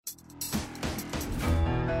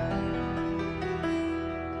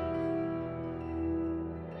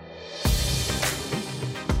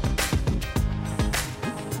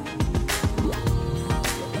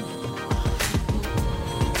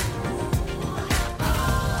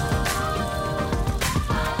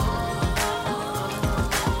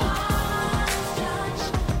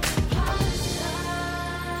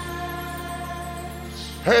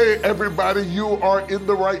Hey, everybody, you are in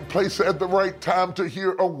the right place at the right time to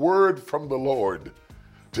hear a word from the Lord.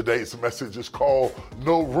 Today's message is called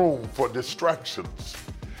No Room for Distractions.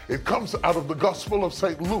 It comes out of the Gospel of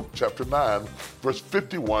St. Luke, chapter 9, verse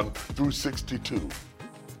 51 through 62.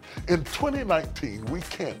 In 2019, we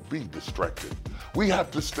can't be distracted. We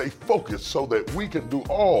have to stay focused so that we can do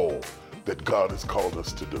all that God has called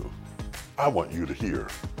us to do. I want you to hear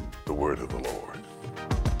the word of the Lord.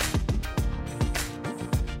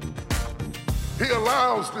 He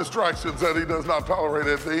allows distractions that he does not tolerate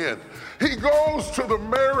at the end. He goes to the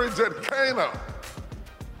marriage at Cana,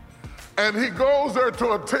 and he goes there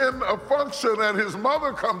to attend a function, and his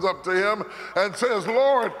mother comes up to him and says,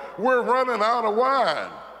 "Lord, we're running out of wine."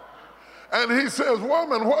 And he says,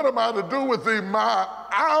 "Woman, what am I to do with thee? My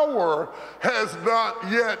hour has not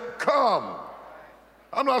yet come."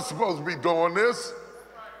 I'm not supposed to be doing this.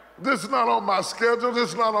 This is not on my schedule. This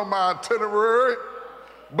is not on my itinerary.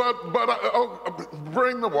 But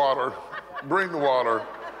bring the water. Bring the water.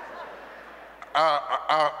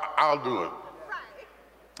 I'll do it.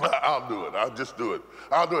 I'll do it. I'll just do it.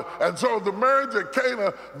 I'll do it. And so the marriage at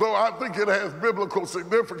Cana, though I think it has biblical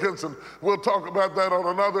significance, and we'll talk about that on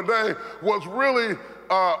another day, was really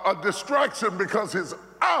a distraction because his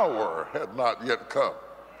hour had not yet come.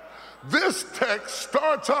 This text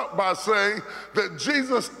starts out by saying that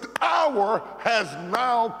Jesus' hour has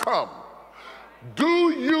now come. Do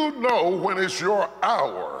you know when it's your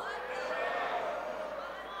hour?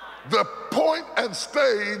 The point and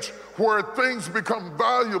stage where things become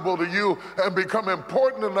valuable to you and become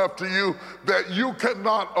important enough to you that you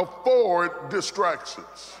cannot afford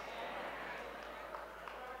distractions.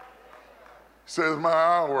 He says, my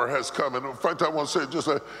hour has come. And in fact, I want to say just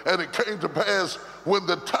like, and it came to pass when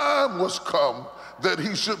the time was come that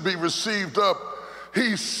he should be received up,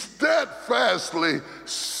 he steadfastly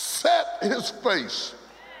set his face.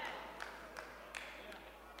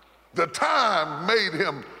 The time made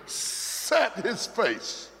him set his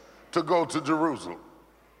face to go to Jerusalem.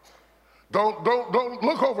 Don't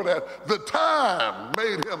look over that. The time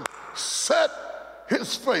made him set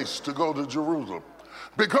his face to go to Jerusalem.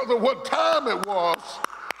 Because of what time it was,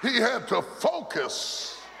 he had to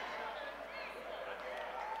focus.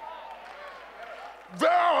 There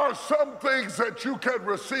are some things that you can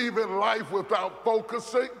receive in life without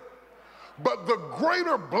focusing. But the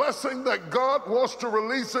greater blessing that God wants to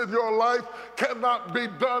release in your life cannot be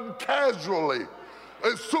done casually,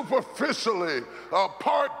 superficially,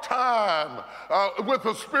 part-time, with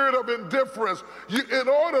a spirit of indifference. In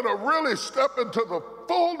order to really step into the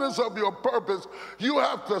fullness of your purpose, you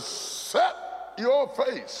have to set your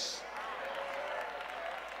face.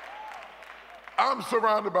 I'm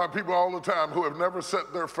surrounded by people all the time who have never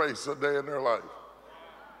set their face a day in their life.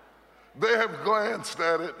 They have glanced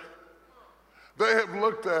at it. They have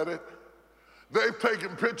looked at it. They've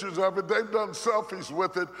taken pictures of it. They've done selfies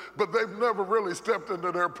with it, but they've never really stepped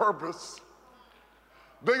into their purpose.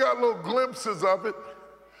 They got little glimpses of it.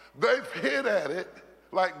 They've hit at it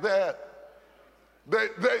like that.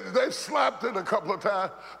 They've slapped it a couple of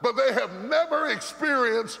times, but they have never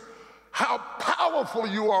experienced how powerful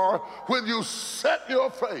you are when you set your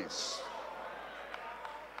face.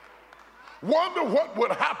 Wonder what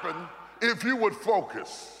would happen if you would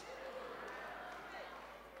focus.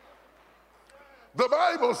 The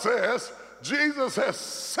Bible says Jesus has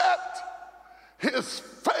set his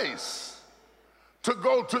face to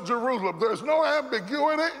go to Jerusalem. There's no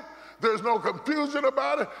ambiguity. There's no confusion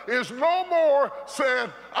about it. It's no more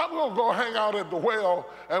saying, I'm going to go hang out at the well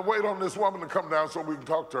and wait on this woman to come down so we can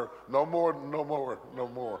talk to her. No more, no more, no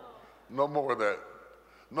more. No more of that.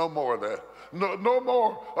 No more of that. No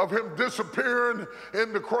more of him disappearing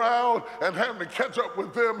in the crowd and having to catch up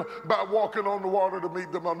with them by walking on the water to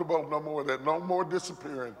meet them on the boat. No more of that. No more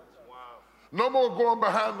disappearing. Wow. No more going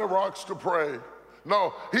behind the rocks to pray.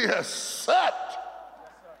 No, he has set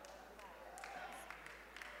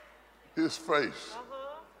his face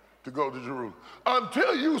to go to Jerusalem.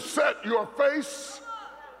 Until you set your face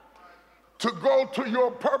to go to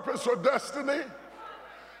your purpose or destiny,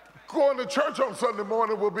 going to church on Sunday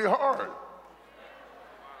morning will be hard.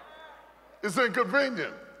 It's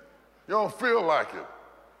inconvenient. You don't feel like it.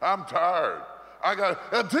 I'm tired.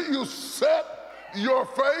 Until you set your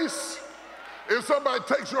face, if somebody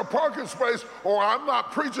takes your parking space or I'm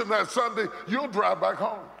not preaching that Sunday, you'll drive back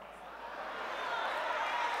home.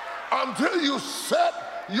 Until you set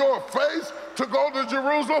your face to go to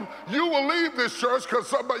Jerusalem, you will leave this church because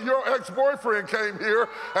your ex-boyfriend came here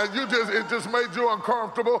and it just made you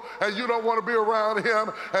uncomfortable and you don't want to be around him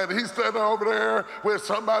and he's standing over there with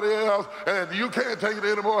somebody else and you can't take it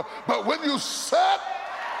anymore. But when you set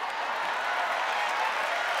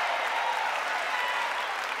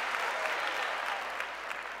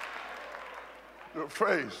your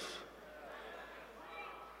face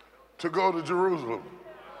to go to Jerusalem.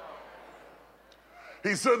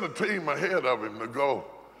 He sent a team ahead of him to go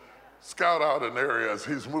scout out an area as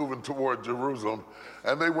he's moving toward Jerusalem,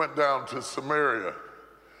 and they went down to Samaria.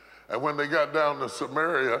 And when they got down to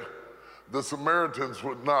Samaria, the Samaritans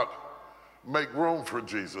would not make room for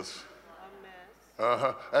Jesus.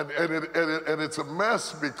 And it's a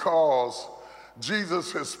mess because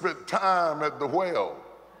Jesus has spent time at the well,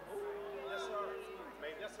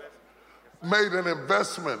 made an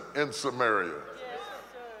investment in Samaria,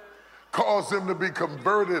 caused them to be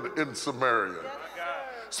converted in Samaria.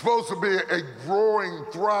 Supposed to be a growing,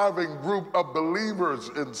 thriving group of believers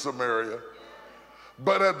in Samaria.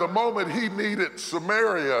 But at the moment he needed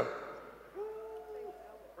Samaria,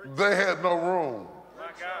 they had no room.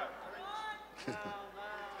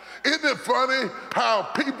 Isn't it funny how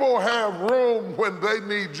people have room when they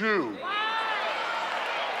need you?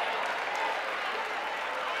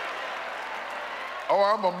 Oh,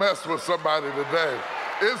 I'm gonna mess with somebody today.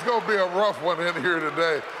 It's gonna be a rough one in here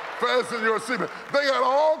today. Fasten your seatbelt. They got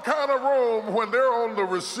all kind of room when they're on the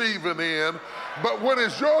receiving end, but when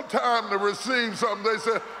it's your time to receive something, they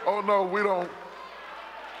say, oh no, we don't.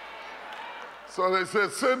 So they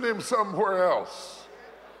said, send him somewhere else.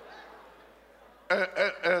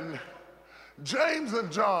 And James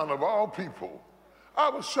and John, of all people, I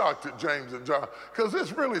was shocked at James and John, because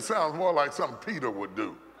this really sounds more like something Peter would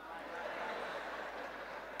do.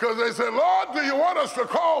 Because they said, Lord, do you want us to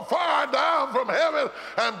call fire down from heaven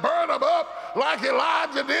and burn them up like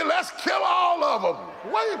Elijah did? Let's kill all of them.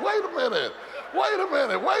 Wait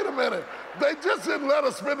a minute. They just didn't let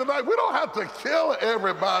us spend the night. We don't have to kill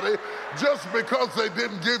everybody just because they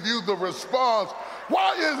didn't give you the response.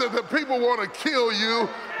 Why is it that people want to kill you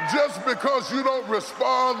just because you don't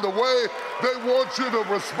respond the way they want you to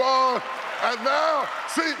respond? And now,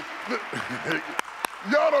 see,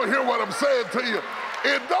 y'all don't hear what I'm saying to you.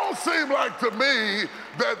 It don't seem like to me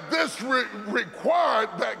that this required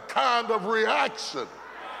that kind of reaction.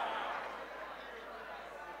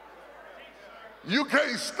 You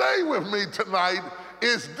can't stay with me tonight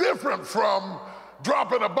is different from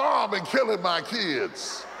dropping a bomb and killing my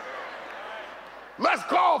kids. Let's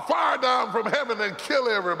call fire down from heaven and kill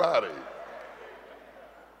everybody.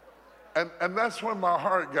 And that's when my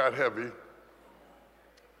heart got heavy.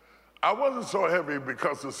 I wasn't so heavy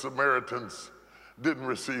because the Samaritans didn't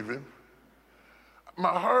receive him. My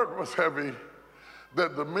heart was heavy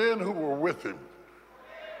that the men who were with him,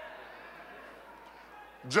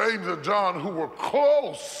 James and John, who were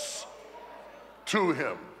close to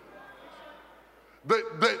him,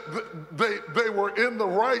 they were in the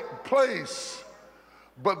right place,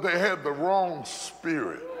 but they had the wrong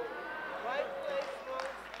spirit.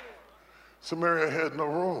 Samaria had no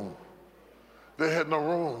room. They had no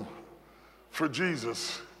room for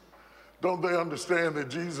Jesus. Don't they understand that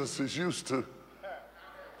Jesus is used to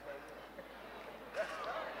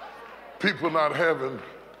people not having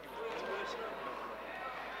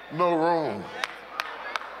no room?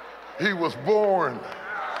 He was born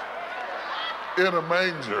in a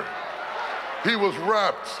manger. He was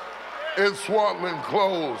wrapped in swaddling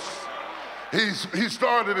clothes. He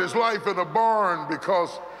started his life in a barn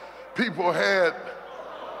because people had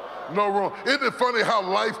no room. Isn't it funny how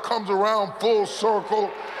life comes around full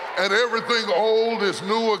circle and everything old is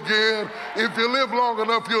new again? If you live long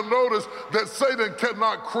enough, you'll notice that Satan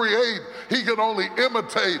cannot create, he can only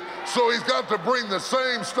imitate. So he's got to bring the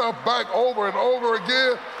same stuff back over and over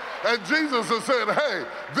again. And Jesus is saying, hey,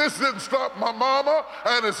 this didn't stop my mama,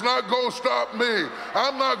 and it's not going to stop me.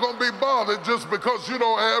 I'm not going to be bothered just because you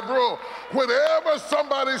don't have room. Whenever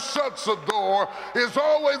somebody shuts a door, it's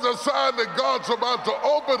always a sign that God's about to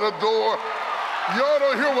open a door. Y'all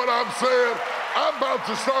don't hear what I'm saying? I'm about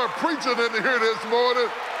to start preaching in here this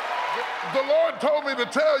morning. The Lord told me to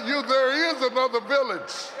tell you there is another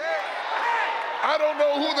village. I don't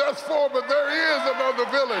know who that's for, but there is another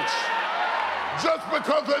village. Just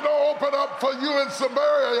because they don't open up for you in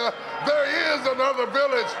Samaria, there is another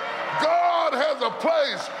village. God has a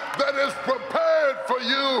place that is prepared for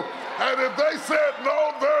you. And if they said,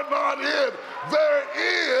 no, they're not it, there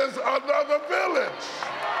is another village.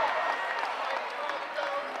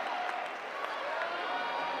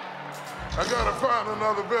 I gotta find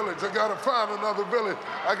another village. I gotta find another village.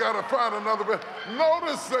 I gotta find another village.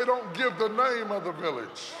 Notice they don't give the name of the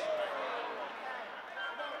village.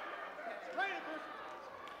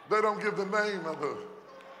 They don't give the name of the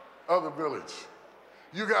other village.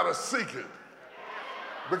 You gotta seek it.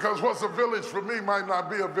 Because what's a village for me might not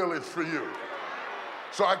be a village for you.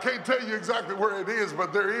 So I can't tell you exactly where it is,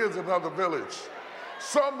 but there is another village.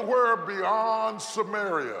 Somewhere beyond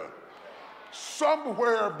Samaria,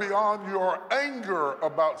 somewhere beyond your anger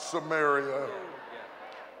about Samaria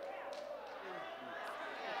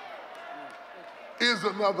is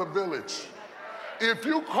another village. If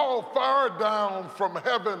you call fire down from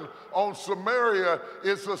heaven on Samaria,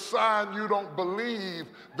 it's a sign you don't believe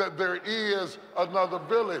that there is another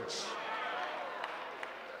village.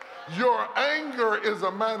 Your anger is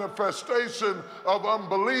a manifestation of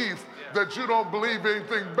unbelief that you don't believe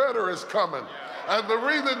anything better is coming. And the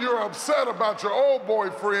reason you're upset about your old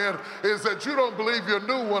boyfriend is that you don't believe your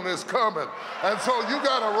new one is coming. And so you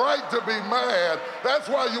got a right to be mad. That's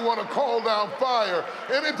why you want to call down fire.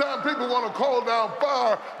 Anytime people want to call down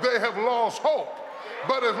fire, they have lost hope.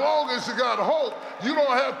 But as long as you got hope, you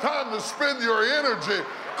don't have time to spend your energy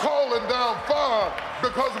calling down fire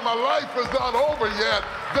because my life is not over yet.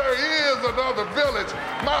 There is another village.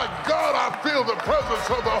 My God, I feel the presence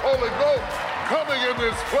of the Holy Ghost coming in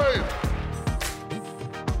this place.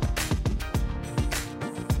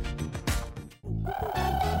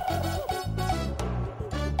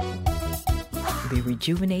 Be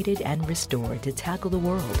rejuvenated and restored to tackle the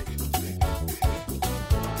world.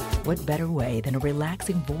 What better way than a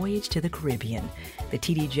relaxing voyage to the Caribbean? The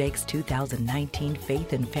TD Jakes 2019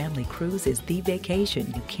 Faith and Family Cruise is the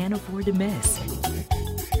vacation you can't afford to miss.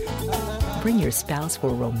 Bring your spouse for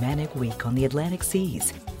a romantic week on the Atlantic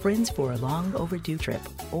seas, friends for a long overdue trip,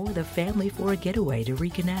 or the family for a getaway to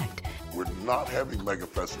reconnect. We're not having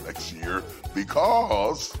MegaFest next year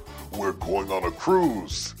because we're going on a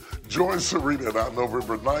cruise. Join Serena and I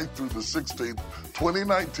November 9th through the 16th,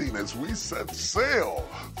 2019, as we set sail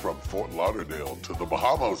from Fort Lauderdale to the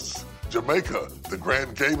Bahamas, Jamaica, the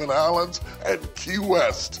Grand Cayman Islands, and Key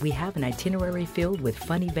West. We have an itinerary filled with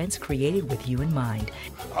fun events created with you in mind.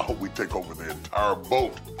 I hope we take over the entire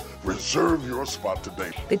boat. Reserve your spot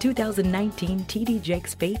today. The 2019 TD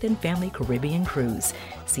Jakes Faith and Family Caribbean Cruise.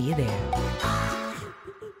 See you there.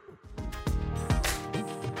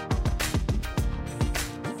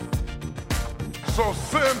 So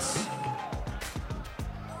since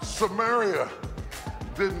Samaria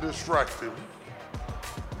didn't distract him,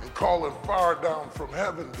 and calling fire down from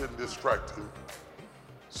heaven didn't distract him,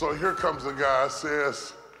 so here comes a guy that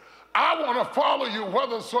says, I want to follow you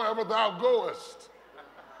whithersoever thou goest.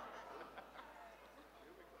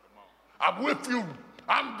 I'm with you.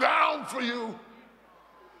 I'm down for you.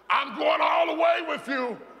 I'm going all the way with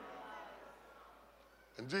you.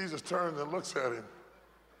 And Jesus turns and looks at him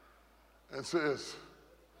and says,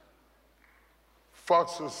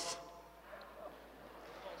 foxes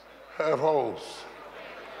have holes,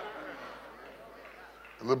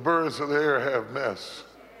 and the birds of the air have nests,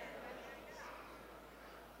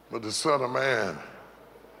 but the Son of Man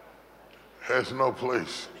has no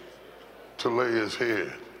place to lay his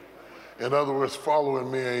head. In other words, following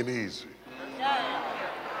me ain't easy.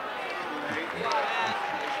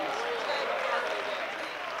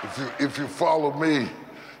 If you follow me,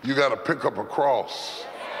 you got to pick up a cross.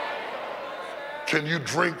 Can you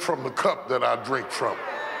drink from the cup that I drink from?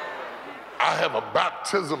 I have a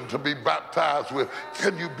baptism to be baptized with.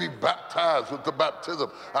 Can you be baptized with the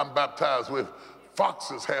baptism I'm baptized with?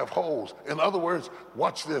 Foxes have holes. In other words,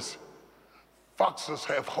 watch this. Foxes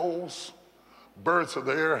have holes. Birds of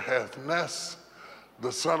the air have nests.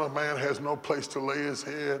 The Son of Man has no place to lay his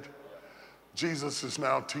head. Jesus is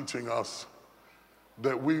now teaching us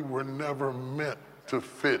that we were never meant to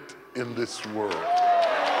fit in this world.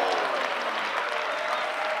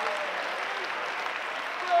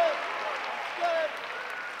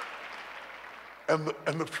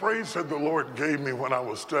 And the phrase that the Lord gave me when I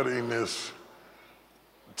was studying this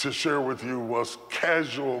to share with you was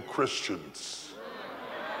casual Christians.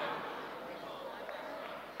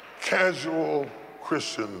 Casual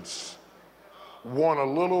Christians want a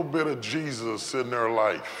little bit of Jesus in their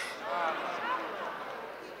life.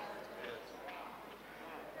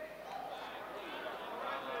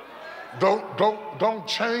 Don't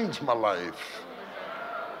change my life.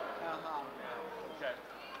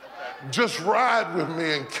 Just ride with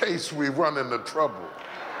me in case we run into trouble.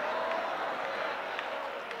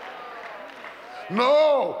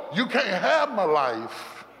 No, you can't have my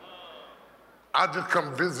life. I just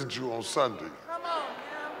come visit you on Sunday. Come on,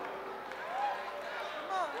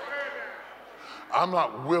 I'm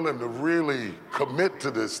not willing to really commit to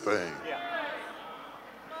this thing.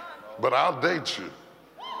 But I'll date you.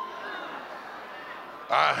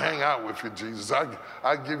 I hang out with you, Jesus.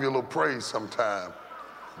 I give you a little praise sometime.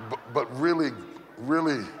 But really,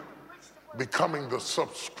 really becoming the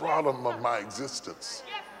substratum of my existence,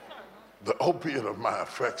 the opiate of my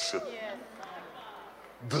affection,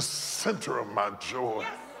 the center of my joy.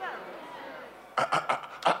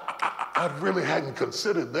 I I really hadn't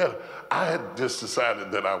considered that. I had just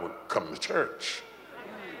decided that I would come to church.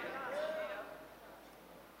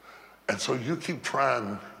 And so you keep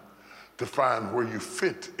trying to find where you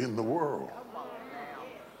fit in the world.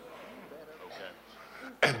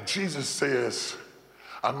 And Jesus says,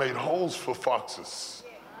 I made holes for foxes.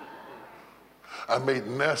 I made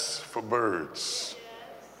nests for birds.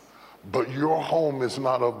 But your home is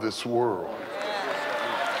not of this world.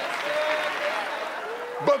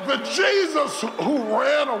 But the Jesus who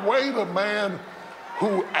ran away, the man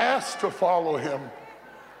who asked to follow him,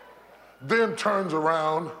 then turns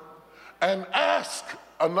around and asks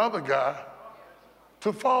another guy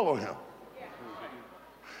to follow him.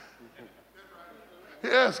 He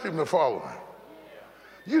asked him to follow him.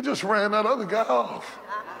 You just ran that other guy off.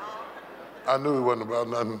 I knew it wasn't about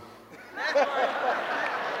nothing.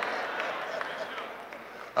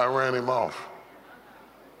 I ran him off.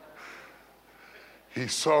 He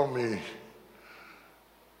saw me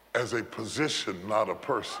as a position, not a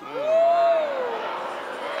person.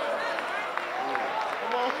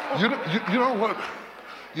 You know what?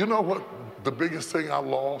 You know what the biggest thing I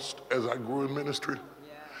lost as I grew in ministry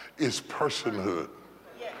is personhood.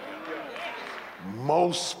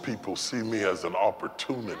 Most people see me as an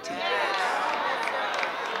opportunity.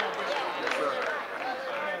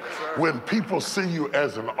 When people see you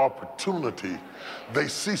as an opportunity, they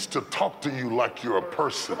cease to talk to you like you're a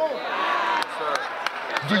person.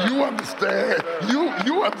 Do you understand?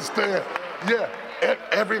 You understand? Yeah,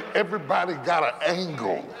 everybody got an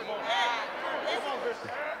angle.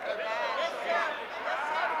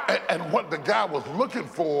 And what the guy was looking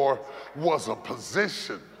for was a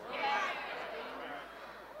position.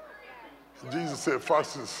 Jesus said,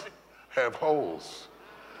 foxes have holes,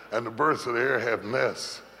 and the birds of the air have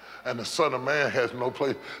nests, and the Son of Man has no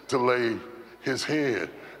place to lay his head.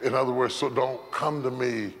 In other words, so don't come to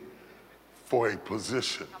me for a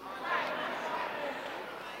position.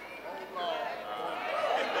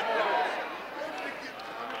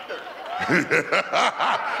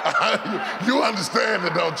 You understand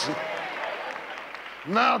it, don't you?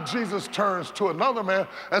 Now Jesus turns to another man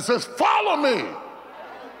and says, follow me.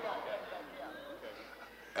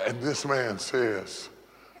 And this man says,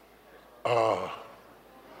 I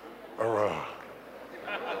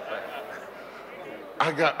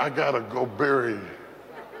gotta go bury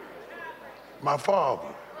my father.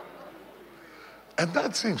 And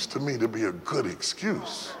that seems to me to be a good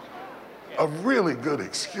excuse, a really good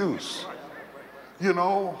excuse, you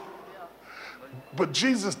know? But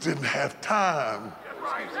Jesus didn't have time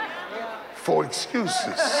for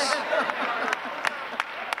excuses.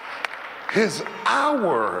 His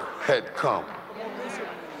hour had come.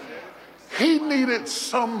 He needed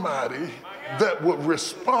somebody that would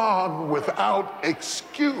respond without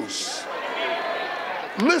excuse.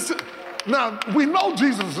 Listen, now we know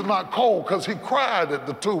Jesus is not cold because he cried at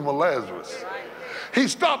the tomb of Lazarus. He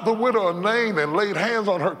stopped the widow of Nain and laid hands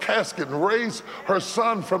on her casket and raised her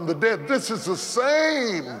son from the dead. This is the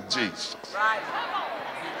same Jesus.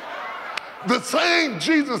 The same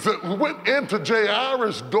Jesus that went into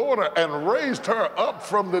Jairus' daughter and raised her up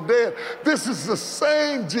from the dead. This is the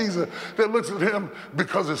same Jesus that looks at him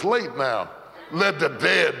because it's late now. Let the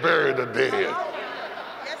dead bury the dead.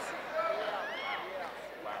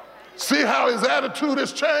 See how his attitude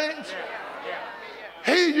has changed?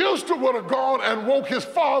 He used to would have gone and woke his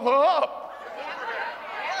father up.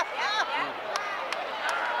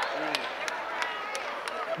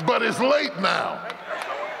 But it's late now.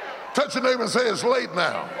 Touch your neighbor and say, it's late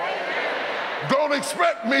now. Don't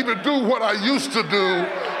expect me to do what I used to do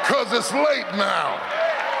because it's late now.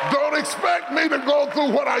 Don't expect me to go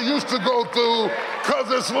through what I used to go through because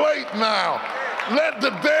it's late now. Let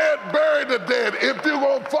the dead bury the dead. If you're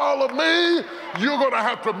going to follow me, you're going to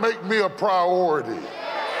have to make me a priority.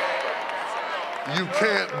 You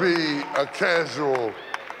can't be a casual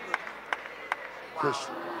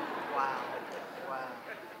Christian.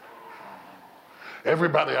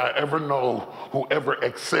 Everybody I ever know who ever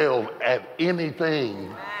excelled at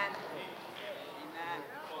anything,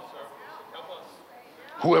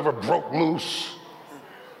 whoever broke loose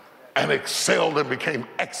and excelled and became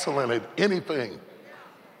excellent at anything,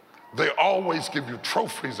 they always give you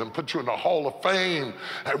trophies and put you in the Hall of Fame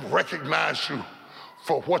and recognize you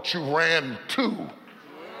for what you ran to.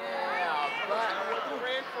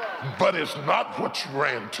 But it's not what you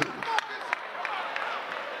ran to.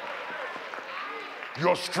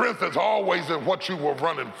 Your strength is always in what you were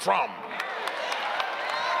running from.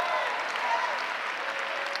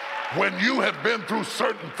 When you have been through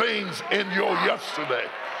certain things in your yesterday,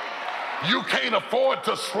 you can't afford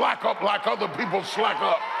to slack up like other people slack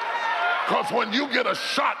up. Because when you get a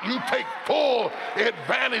shot, you take full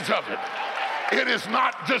advantage of it. It is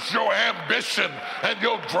not just your ambition and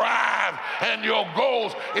your drive and your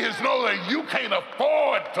goals. It is know that you can't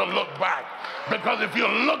afford to look back. Because if you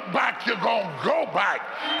look back, you're going to go back.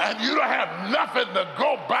 And you don't have nothing to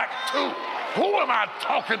go back to. Who am I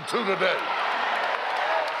talking to today?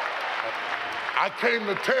 I came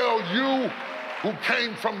to tell you who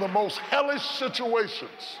came from the most hellish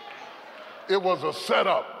situations. It was a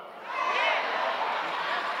setup.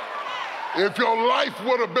 If your life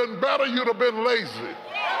would have been better, you'd have been lazy.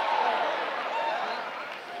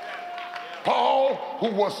 Paul,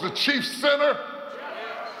 who was the chief sinner,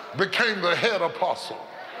 became the head apostle.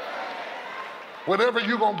 Whenever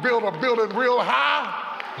you're going to build a building real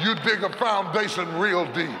high, you dig a foundation real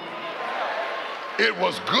deep. It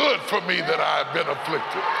was good for me that I had been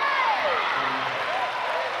afflicted.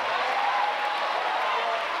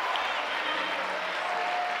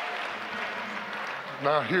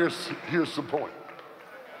 Now here's the point.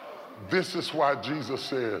 This is why Jesus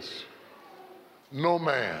says, no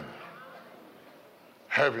man,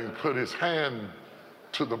 having put his hand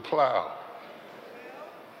to the plow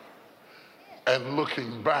and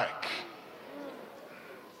looking back,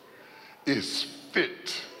 is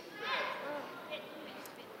fit.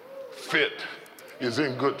 Fit is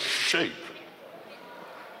in good shape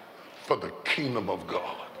for the kingdom of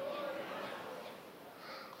God.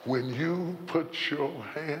 When you put your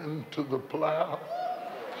hand to the plow,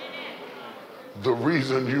 the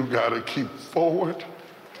reason you gotta keep forward,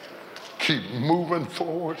 keep moving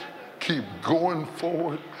forward, keep going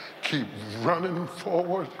forward, keep running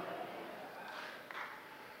forward,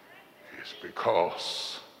 is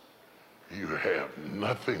because you have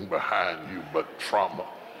nothing behind you but trauma.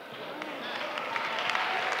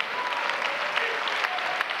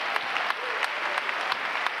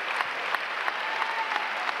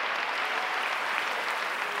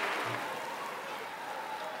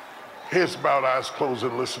 Heads bowed, eyes closed,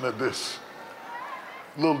 and listen to this.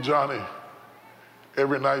 Little Johnny,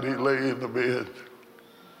 every night he'd lay in the bed.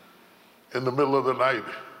 In the middle of the night,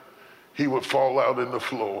 he would fall out in the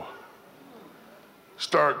floor,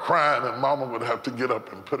 start crying, and mama would have to get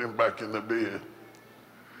up and put him back in the bed.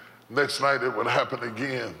 Next night, it would happen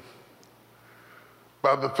again.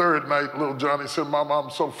 By the third night, little Johnny said, Mama, I'm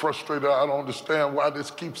so frustrated. I don't understand why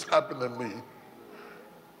this keeps happening to me.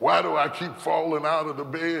 Why do I keep falling out of the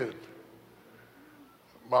bed?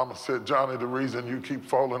 Mama said, Johnny, the reason you keep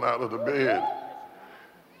falling out of the bed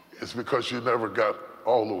is because you never got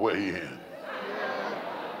all the way in.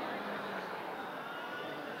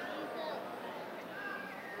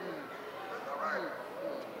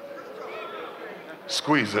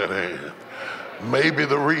 Squeeze that hand. Maybe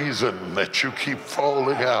the reason that you keep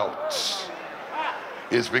falling out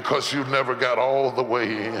is because you never got all the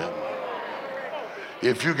way in.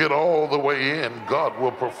 If you get all the way in, God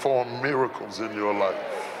will perform miracles in your life.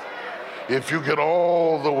 If you get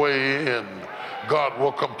all the way in, God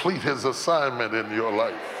will complete his assignment in your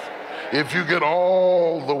life. If you get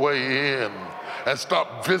all the way in and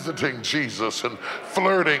stop visiting Jesus and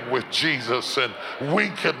flirting with Jesus and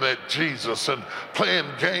winking at Jesus and playing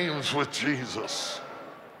games with Jesus.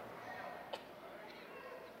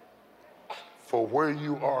 For where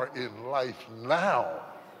you are in life now,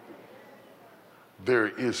 there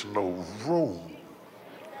is no room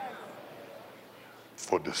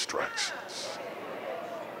for distractions.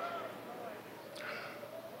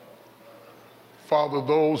 Father,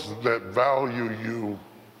 those that value you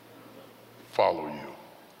follow you.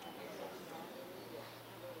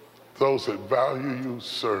 Those that value you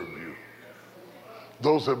serve you.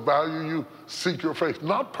 Those that value you seek your face.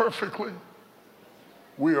 Not perfectly.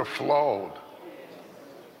 We are flawed.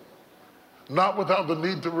 Not without the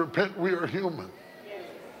need to repent. We are human.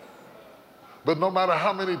 But no matter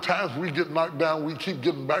how many times we get knocked down, we keep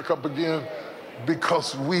getting back up again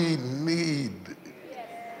because we need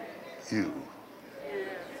you.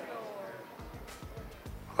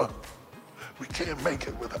 We can't make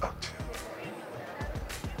it without you.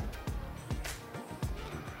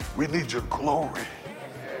 We need your glory.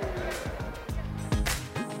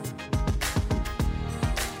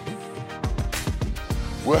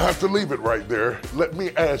 We'll have to leave it right there. Let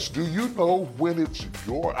me ask, do you know when it's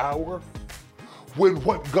your hour? When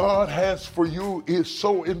what God has for you is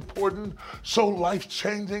so important, so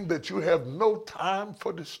life-changing that you have no time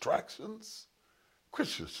for distractions?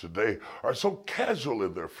 Christians today are so casual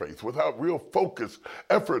in their faith without real focus,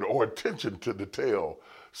 effort, or attention to detail.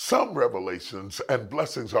 Some revelations and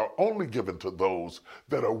blessings are only given to those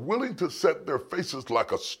that are willing to set their faces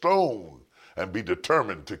like a stone and be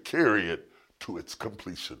determined to carry it to its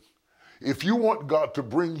completion. If you want God to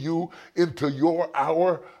bring you into your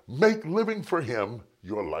hour, make living for Him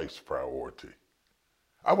your life's priority.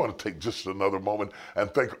 I want to take just another moment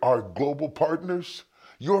and thank our global partners.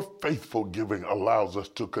 Your faithful giving allows us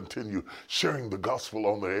to continue sharing the gospel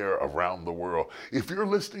on the air around the world. If you're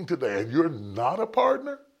listening today and you're not a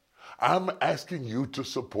partner, I'm asking you to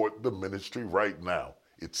support the ministry right now.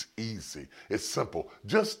 It's easy. It's simple.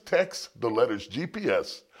 Just text the letters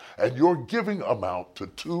GPS and your giving amount to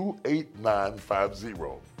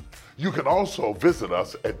 28950. You can also visit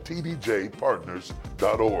us at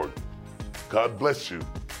tdjpartners.org. God bless you.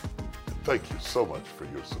 And thank you so much for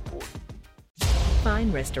your support.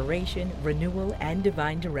 Find restoration, renewal, and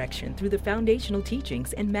divine direction through the foundational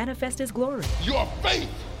teachings and manifest His glory. Your faith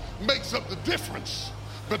makes up the difference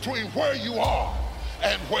between where you are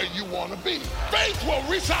and where you want to be. Faith will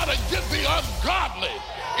reach out and get the ungodly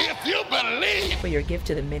if you believe. For your gift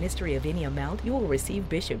to the ministry of any amount, you will receive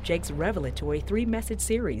Bishop Jake's revelatory 3-message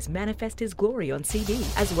series, Manifest His Glory, on CD,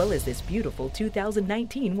 as well as this beautiful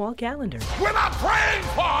 2019 wall calendar. We're not praying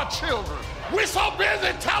for our children. We're so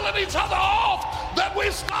busy telling each other off that we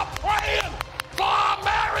stop praying for our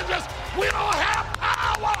marriages. We don't have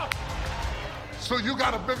power. So you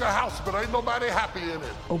got a bigger house, but ain't nobody happy in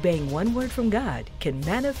it. Obeying one word from God can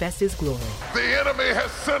manifest His glory. The enemy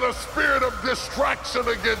has sent a spirit of distraction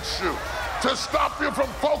against you to stop you from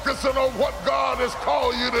focusing on what God has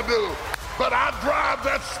called you to do. But I drive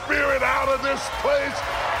that spirit out of this place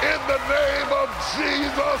in the name of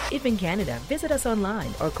Jesus. If in Canada, visit us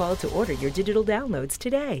online or call to order your digital downloads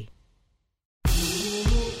today.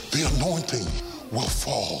 The anointing will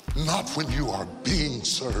fall, not when you are being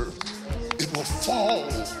served. It will fall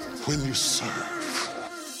when you serve.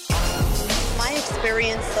 My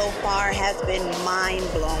experience so far has been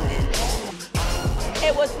mind-blowing.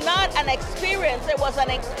 It was not an experience, it was an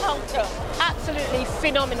encounter. Absolutely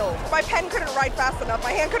phenomenal. My pen couldn't write fast enough.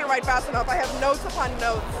 My hand couldn't write fast enough. I have notes upon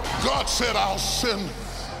notes. God said, I'll send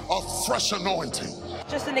a fresh anointing.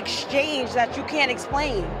 Just an exchange that you can't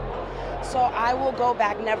explain. So I will go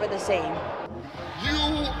back never the same.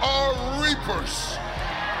 You are reapers.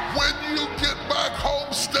 When you get back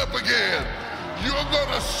home, step again. You're going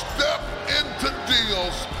to step into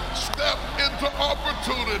deals, step into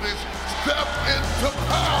opportunities, step into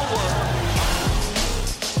power.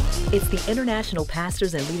 It's the International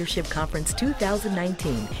Pastors and Leadership Conference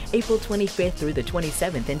 2019, April 25th through the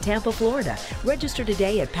 27th in Tampa, Florida. Register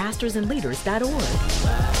today at pastorsandleaders.org.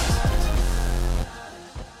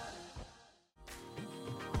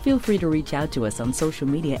 Feel free to reach out to us on social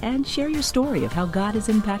media and share your story of how God is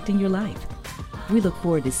impacting your life. We look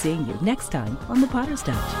forward to seeing you next time on The Potter's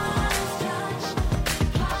Touch.